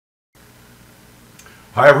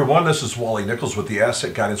Hi everyone, this is Wally Nichols with the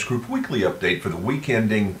Asset Guidance Group weekly update for the week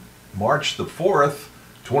ending March the 4th,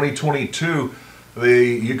 2022.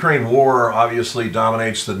 The Ukraine war obviously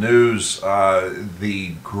dominates the news.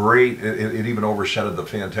 It even overshadowed the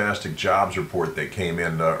fantastic jobs report that came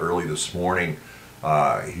in early this morning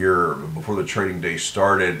here before the trading day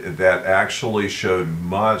started that actually showed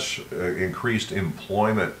much increased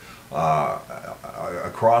employment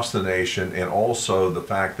across the nation, and also the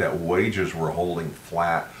fact that wages were holding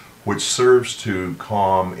flat, which serves to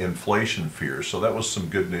calm inflation fears. So that was some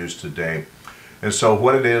good news today. And so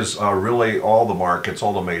what it is, really all the markets,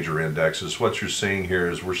 all the major indexes, what you're seeing here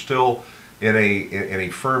is we're still in a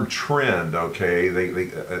firm trend, okay,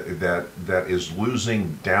 that is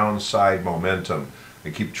losing downside momentum.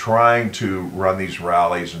 They keep trying to run these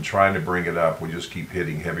rallies and trying to bring it up. We just keep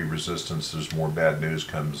hitting heavy resistance as more bad news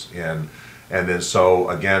comes in. And then so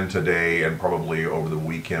again today and probably over the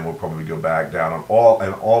weekend we'll probably go back down on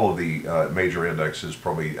all of the major indexes,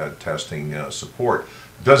 probably testing support.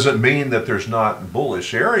 Doesn't mean that there's not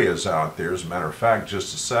bullish areas out there. As a matter of fact,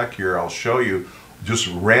 just a sec here, I'll show you.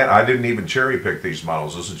 I didn't even cherry pick these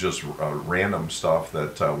models. This is just random stuff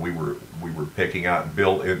that we were picking out and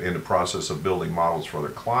build in the process of building models for other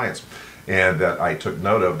clients, and that I took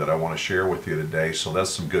note of that I want to share with you today. So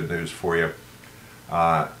that's some good news for you.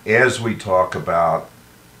 As we talk about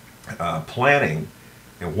planning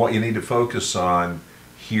and what you need to focus on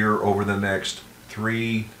here over the next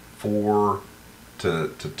 3, 4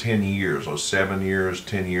 to 10 years, or 7 years,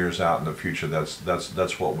 10 years out in the future. That's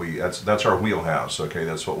our wheelhouse. Okay,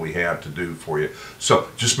 that's what we have to do for you. So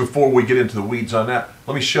just before we get into the weeds on that,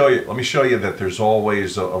 let me show you that there's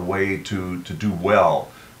always a way to do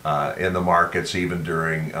well in the markets, even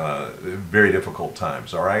during very difficult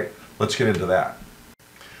times. All right, let's get into that.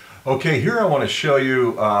 Okay, here I want to show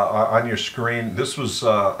you on your screen. This was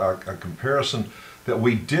a comparison that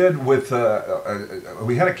we did with,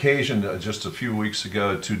 we had occasion just a few weeks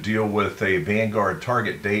ago to deal with a Vanguard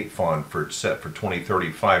target date fund set for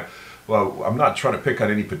 2035. Well, I'm not trying to pick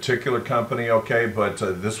on any particular company, okay, but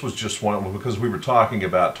this was just one, because we were talking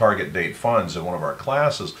about target date funds in one of our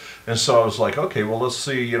classes, and so I was like, okay, well, let's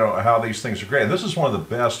see, how these things are great. And this is one of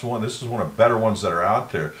the best ones. This is one of the better ones that are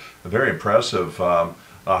out there. Very impressive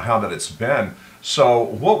how that it's been. So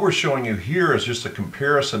what we're showing you here is just a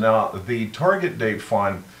comparison. Now the target date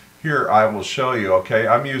fund here, I will show you. Okay,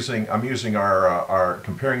 I'm using our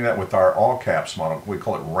comparing that with our all caps model. We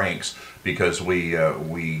call it ranks because we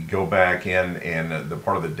go back in, and the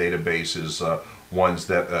part of the database is ones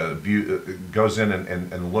that goes in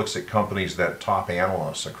and looks at companies that top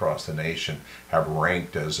analysts across the nation have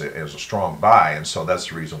ranked as a strong buy, and so that's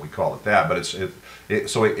the reason we call it that. But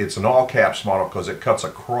it's an all caps model because it cuts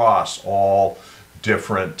across all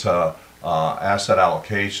different asset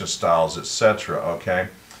allocation styles, etc. Okay,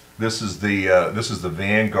 this is the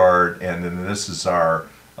Vanguard, and then this is our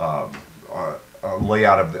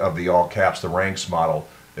layout of the all caps. The ranks model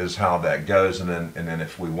is how that goes, and then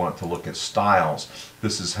if we want to look at styles,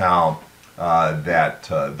 this is how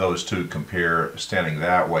those two compare standing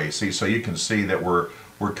that way. See, so you can see that we're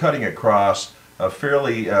cutting across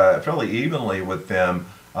fairly evenly with them.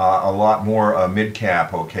 A lot more mid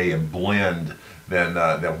cap, okay, and blend than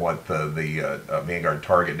what the Vanguard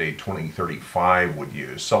target date 2035 would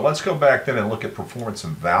use. So let's go back then and look at performance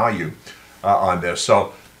and value on this.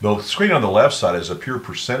 So the screen on the left side is a pure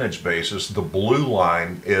percentage basis. The blue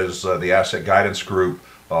line is the Asset Guidance Group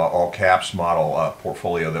all caps model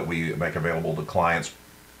portfolio that we make available to clients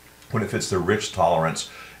when it fits their risk tolerance.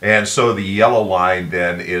 And so the yellow line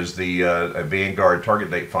then is the Vanguard target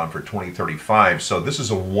date fund for 2035. So this is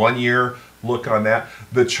a 1-year look on that.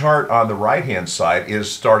 The chart on the right hand side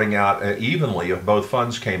is starting out evenly if both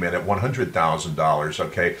funds came in at $100,000,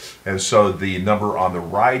 okay, and so the number on the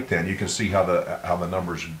right, then you can see how the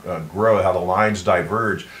numbers grow, how the lines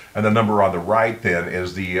diverge, and the number on the right then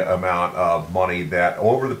is the amount of money that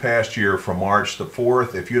over the past year from March the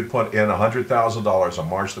 4th, if you had put in $100,000 on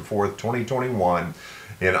March the 4th 2021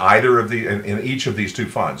 in either of in each of these two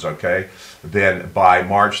funds, okay, then by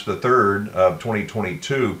March the 3rd of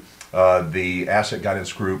 2022 the Asset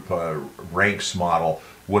Guidance Group ranks model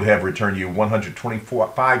would have returned you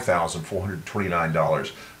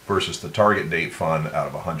 $125,429 versus the target date fund out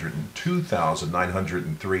of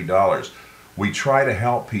 $102,903. We try to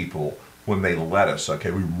help people when they let us,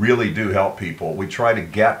 okay? We really do help people. We try to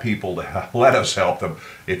get people to let us help them.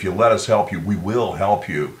 If you let us help you, we will help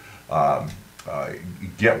you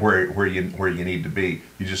get where you need to be.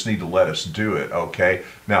 You just need to let us do it, okay?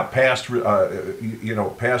 Now, past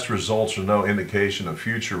results are no indication of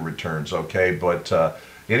future returns, okay? But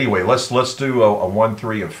anyway, let's do a 1,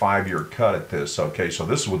 3, and 5-year cut at this. Okay, so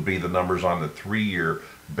this would be the numbers on the 3-year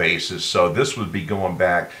basis. So this would be going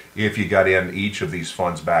back, if you got in each of these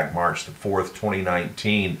funds back March the 4th,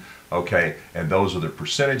 2019. Okay, and those are the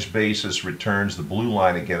percentage basis returns. The blue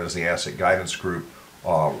line again is the Asset Guidance Group,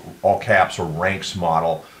 all caps or ranks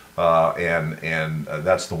model. And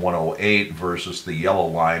that's the 108 versus the yellow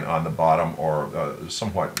line on the bottom, or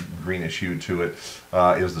somewhat greenish hue to it,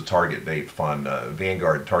 is the target date fund,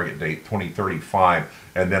 Vanguard target date 2035.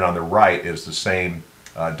 And then on the right is the same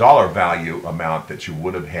dollar value amount that you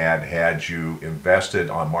would have had you invested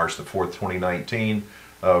on March the 4th, 2019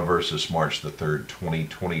 versus March the 3rd,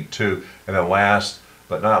 2022. And then last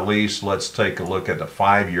but not least, let's take a look at the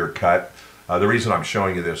 5-year cut. The reason I'm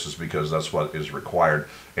showing you this is because that's what is required.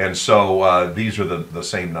 And so these are the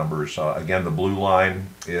same numbers. Again, the blue line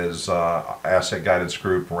is Asset Guidance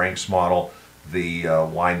Group ranks model. The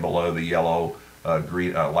line below the yellow,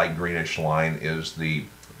 light greenish line is the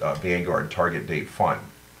Vanguard target date fund.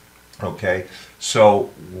 Okay,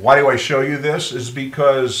 so why do I show you this? Is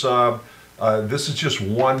because this is just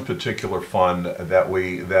one particular fund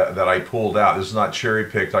that I pulled out. This is not cherry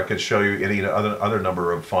picked. I could show you any other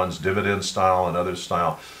number of funds, dividend style and other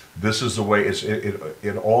style. This is the way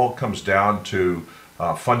it all comes down to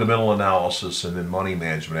fundamental analysis and then money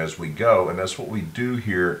management as we go, and that's what we do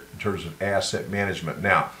here in terms of asset management.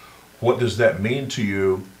 Now, what does that mean to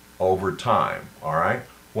you over time? All right.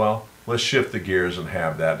 Well, let's shift the gears and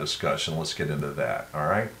have that discussion. Let's get into that. All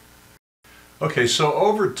right. Okay, so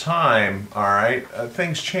over time, all right,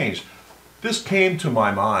 things change. This came to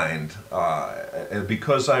my mind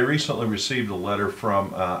because I recently received a letter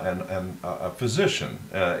from a physician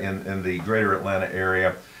in the greater Atlanta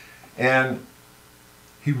area, and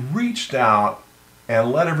he reached out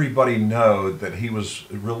and let everybody know that he was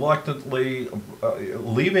reluctantly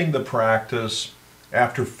leaving the practice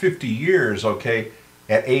after 50 years, okay,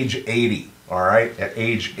 at age 80, all right, at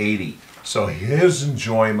age 80. So his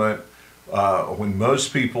enjoyment, when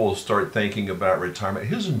most people start thinking about retirement,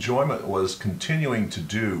 his enjoyment was continuing to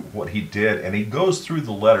do what he did, and he goes through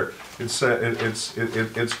the letter. It's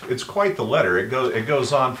quite the letter. It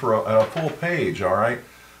goes on for a full page. All right,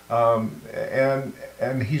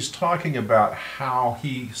 and he's talking about how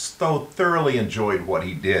he so thoroughly enjoyed what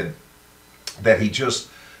he did that he just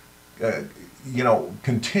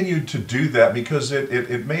continued to do that because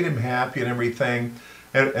it made him happy and everything.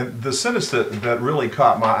 And the sentence that really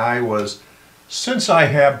caught my eye was, since I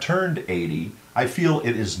have turned 80, I feel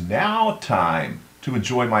it is now time to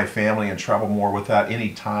enjoy my family and travel more without any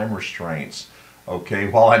time restraints, okay,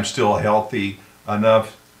 while I'm still healthy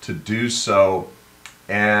enough to do so.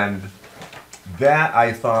 And that,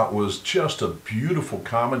 I thought, was just a beautiful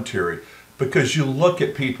commentary, because you look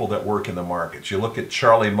at people that work in the markets. You look at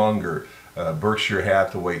Charlie Munger, Berkshire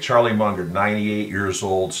Hathaway. Charlie Munger, 98 years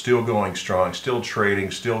old, still going strong, still trading,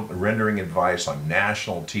 still rendering advice on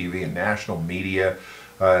national TV and national media,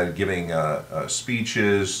 giving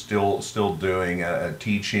speeches, still doing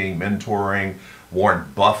teaching, mentoring.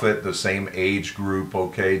 Warren Buffett, the same age group,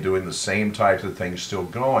 okay, doing the same types of things, still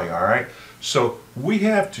going, all right? So we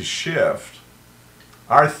have to shift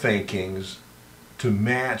our thinkings to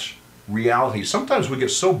match reality. Sometimes we get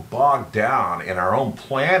so bogged down in our own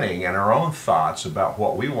planning and our own thoughts about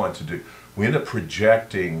what we want to do, we end up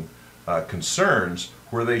projecting concerns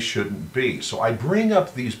where they shouldn't be. So I bring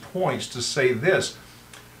up these points to say this: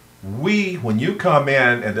 when you come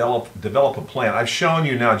in and develop a plan, I've shown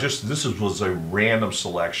you now, just this was a random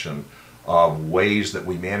selection of ways that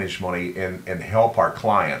we manage money and help our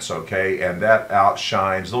clients, okay, and that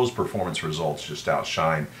outshines, those performance results just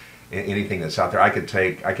outshine anything that's out there. I could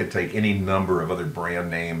take any number of other brand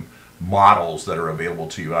name models that are available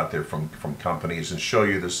to you out there from companies and show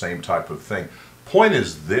you the same type of thing. Point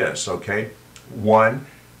is this, okay? One,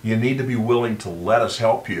 you need to be willing to let us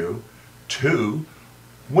help you. Two,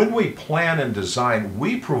 when we plan and design,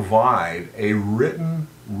 we provide a written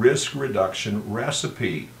risk reduction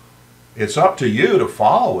recipe. It's up to you to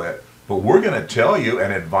follow it, but we're going to tell you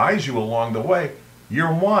and advise you along the way.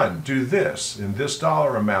 Year one, do this in this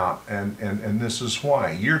dollar amount, and this is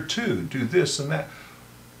why. Year two, do this and that.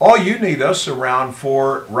 All you need us around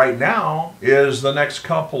for right now is the next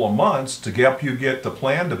couple of months to help you get the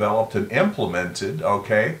plan developed and implemented,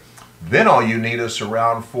 okay? Then all you need us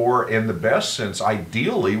around for, in the best sense,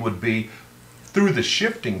 ideally, would be through the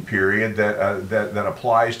shifting period that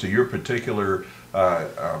applies to your particular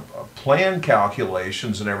plan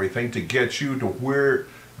calculations and everything, to get you to where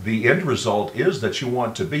the end result is that you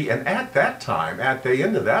want to be. And at that time, at the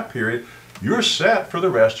end of that period, you're set for the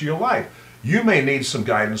rest of your life. You may need some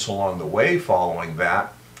guidance along the way following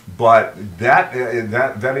that, But that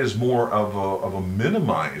is more of a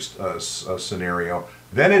minimized scenario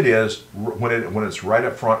than it is when it's right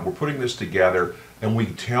up front. We're putting this together and we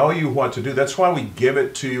tell you what to do. That's why we give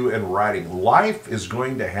it to you in writing. Life is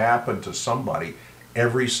going to happen to somebody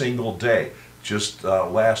every single day. Just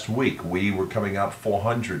last week we were coming up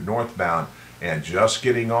 400 northbound and just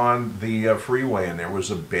getting on the freeway, and there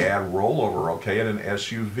was a bad rollover, okay, in an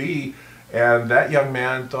SUV, and that young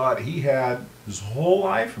man thought he had his whole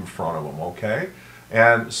life in front of him, okay?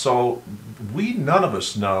 And so none of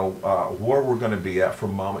us know where we're going to be at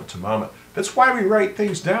from moment to moment. That's why we write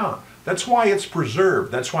things down. That's why it's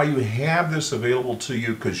preserved. That's why you have this available to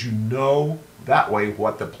you, because you know that way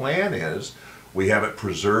what the plan is. We have it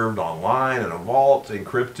preserved online in a vault,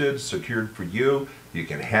 encrypted, secured for you. You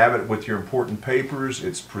can have it with your important papers.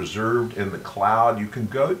 It's preserved in the cloud. You can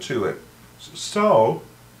go to it. So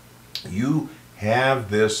you have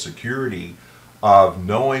this security of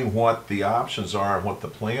knowing what the options are and what the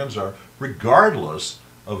plans are, regardless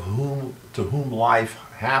of to whom life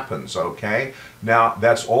happens, okay? Now,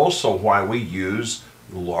 that's also why we use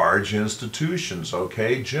large institutions,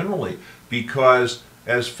 okay, generally, because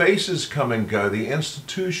as faces come and go, the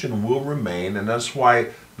institution will remain, and that's why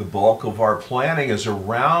the bulk of our planning is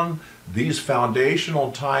around these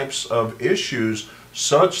foundational types of issues,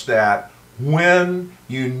 such that when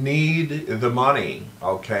you need the money,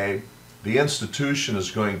 okay, the institution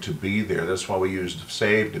is going to be there. That's why we use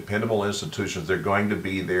safe, dependable institutions. They're going to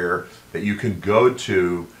be there that you can go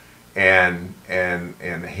to and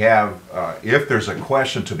have, if there's a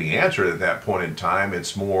question to be answered at that point in time,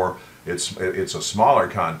 it's a smaller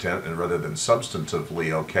content and rather than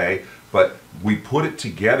substantively, okay? But we put it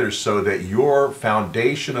together so that your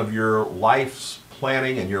foundation of your life's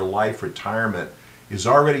planning and your life retirement is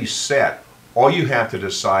already set. All you have to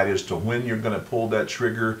decide is to when you're going to pull that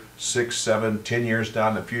trigger 6, 7, 10 years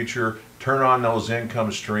down the future, turn on those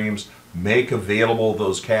income streams, make available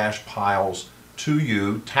those cash piles to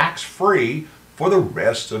you tax-free for the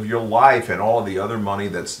rest of your life, and all of the other money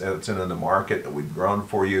that's in the market that we've grown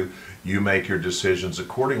for you. You make your decisions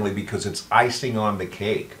accordingly, because it's icing on the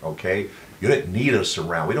cake, okay? You don't need us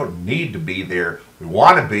around. We don't need to be there. We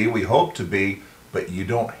want to be, we hope to be, but you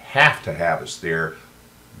don't have to have us there.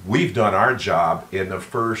 We've done our job in the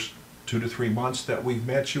first 2 to 3 months that we've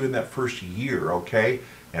met you, in that first year, okay?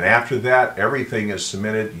 And after that, everything is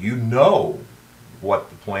submitted. You know what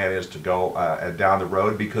the plan is to go down the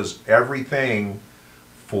road, because everything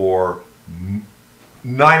for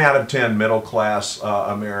 9 out of 10 middle class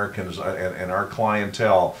Americans and our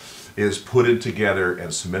clientele is put it together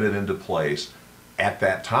and submitted into place at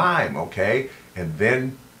that time, okay? And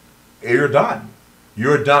then you're done.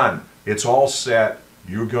 You're done. It's all set.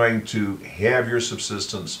 You're going to have your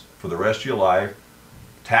subsistence for the rest of your life,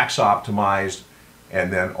 tax optimized,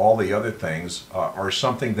 and then all the other things are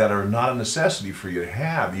something that are not a necessity for you to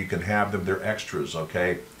have. You can have them, they're extras,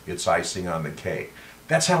 okay? It's icing on the cake.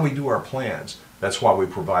 That's how we do our plans. That's why we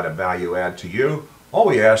provide a value add to you. All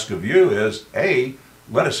we ask of you is, A,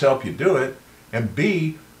 let us help you do it, and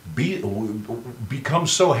B, become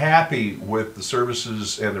so happy with the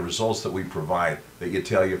services and the results that we provide that you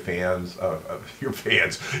tell your fans, your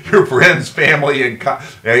friends, family,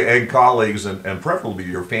 and colleagues, and preferably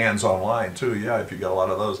your fans online too. Yeah, if you got a lot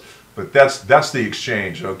of those. But that's the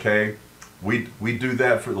exchange, okay? We do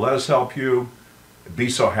that for. Let us help you. Be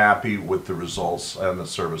so happy with the results and the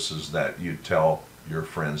services that you tell your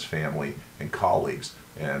friends, family, and colleagues,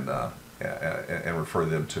 and refer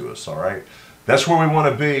them to us. All right. That's where we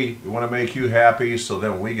want to be. We want to make you happy, so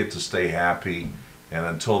then we get to stay happy. And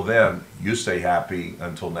until then, you stay happy.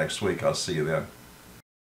 Until next week, I'll see you then.